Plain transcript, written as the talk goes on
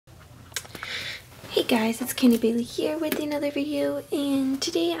guys, it's Candy Bailey here with another video, and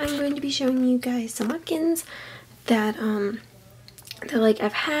today I'm going to be showing you guys some Webkinz that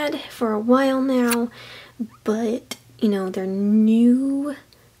I've had for a while now, but you know they're new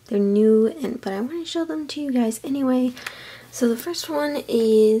but I want to show them to you guys anyway. So the first one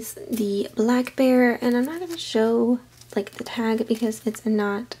is the black bear, and I'm not going to show like the tag because it's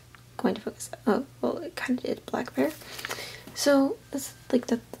not going to focus. Oh well, it kind of did, black bear. So it's like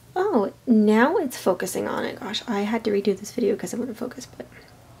the oh, now it's focusing on it. Gosh, I had to redo this video because it wouldn't focus, but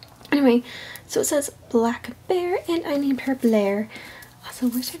anyway, so it says black bear, and I named her Blair. Also,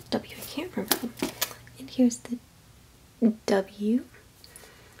 where's her W? I can't remember. And here's the W.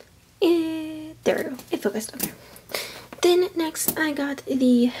 And there we go. It focused. Okay. Then next I got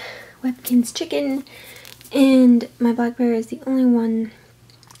the Webkinz chicken, and my black bear is the only one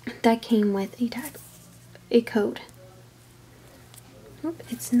that came with a tag, a code. Nope,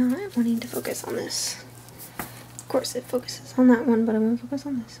 it's not wanting to focus on this. Of course it focuses on that one, but I won't focus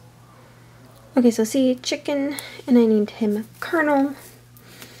on this. Okay, so see, chicken, and I named him Colonel.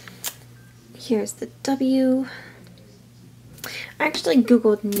 Here's the W. I actually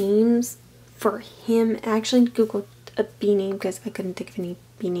googled names for him. I actually googled a bee name because I couldn't think of any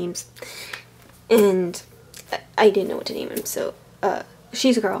bee names. And I didn't know what to name him, so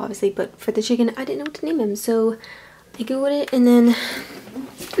she's a girl obviously, but for the chicken I didn't know what to name him, so I googled it. And then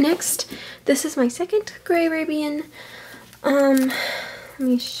next, this is my second gray Arabian. Let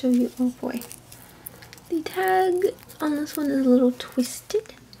me show you. Oh boy, the tag on this one is a little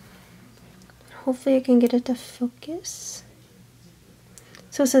twisted. Hopefully I can get it to focus.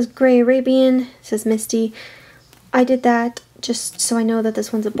 So it says gray Arabian, it says Misty. I did that just so I know that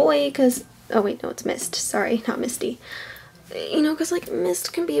this one's a boy, because oh wait, no, it's Mist, sorry, not Misty. You know, because like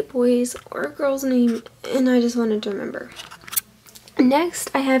Mist can be a boy's or a girl's name, and I just wanted to remember. Next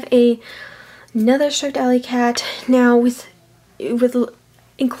I have another striped alley cat. Now with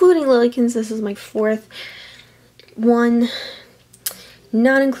including Lilykins, this is my fourth one.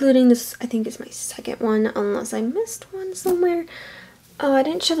 Not including this, I think it's my second one, unless I missed one somewhere. Oh, I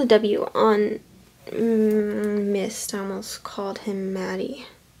didn't show the W on Mist. I almost called him Maddie.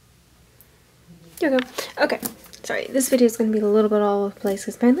 There we go. Okay. Sorry, this video is going to be a little bit all over the place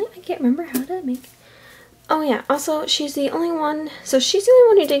because apparently I can't remember how to make. Oh yeah, also she's the only one, so she's the only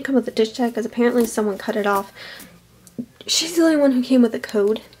one who didn't come with a dish tag because apparently someone cut it off. She's the only one who came with a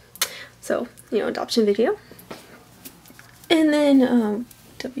code. So, you know, adoption video. And then,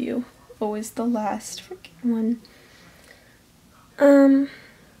 W, always the last freaking one.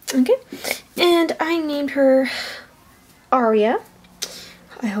 Okay. And I named her Aria.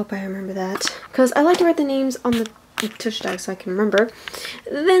 I hope I remember that, because I like to write the names on the tush tag so I can remember.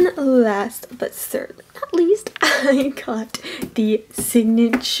 Then last but certainly not least, I got the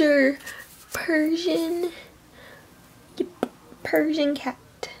signature Persian cat.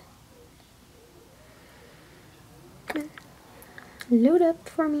 Load up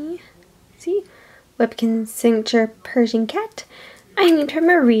for me. See? Webkinz signature Persian cat. I named her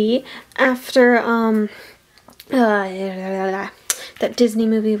Marie after that Disney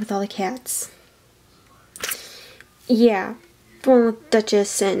movie with all the cats. Yeah, the one with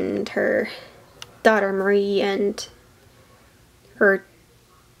Duchess and her daughter Marie and her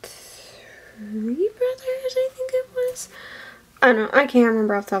 3 brothers, I think it was. I don't know, I can't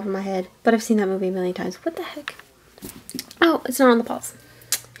remember off the top of my head, but I've seen that movie a million times. What the heck? Oh, it's not on the pause.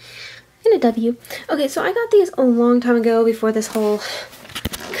 And a W. Okay, so I got these a long time ago before this whole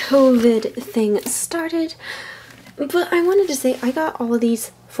COVID thing started. But I wanted to say I got all of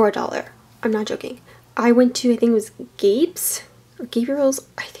these for $1. I'm not joking. I went to, I think it was Gabe's or Gabriel's.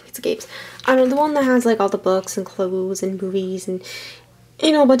 I think it's Gabe's. I don't know, the one that has like all the books and clothes and movies and,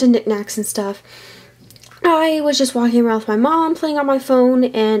 you know, a bunch of knickknacks and stuff. I was just walking around with my mom playing on my phone,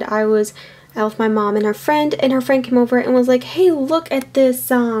 and I was out with my mom and her friend came over and was like, hey, look at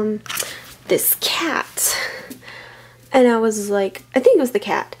this this cat. And I was like, I think it was the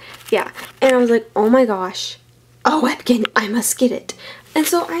cat, yeah. And I was like, oh my gosh, oh Webkinz, I must get it. And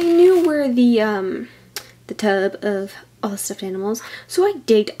so I knew where the tub of all the stuffed animals, so I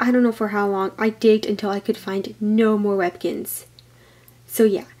digged. I don't know for how long. I digged until I could find no more Webkinz. So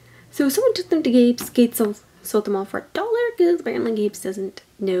yeah, so someone took them to Gabe's. Gabe sold them all for $1 because apparently Gabe's doesn't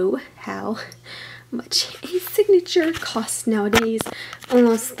know how much a signature costs nowadays,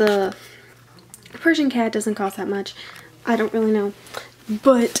 unless the Persian cat doesn't cost that much. I don't really know,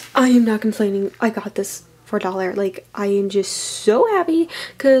 but I am not complaining. I got this for $1. Like, I am just so happy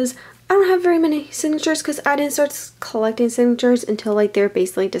because I don't have very many signatures, because I didn't start collecting signatures until like they're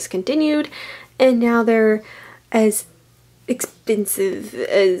basically discontinued, and now they're as expensive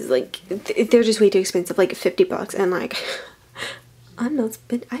as, like, they're just way too expensive, like 50 bucks, and like, I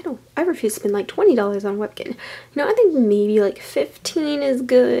refuse to spend like $20 on Webkinz. You know, I think maybe like 15 is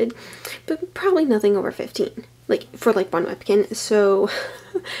good, but probably nothing over 15, like, for like one Webkinz. So,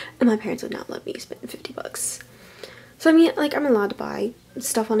 and my parents would not let me spend 50 bucks. So I mean, like, I'm allowed to buy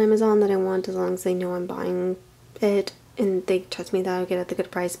stuff on Amazon that I want as long as they know I'm buying it and they trust me that I'll get it at a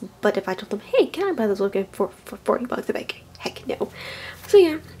good price. But if I told them, hey, can I buy this Webkinz for 40 bucks, they'd be like, heck no. So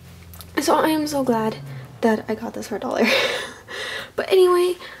yeah, so I am so glad that I got this for $1. But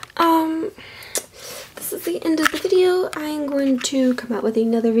anyway, this is the end of the video. I'm going to come out with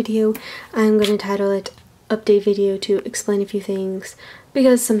another video. I'm going to title it update video to explain a few things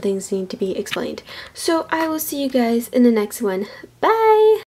because some things need to be explained. So I will see you guys in the next one. Bye!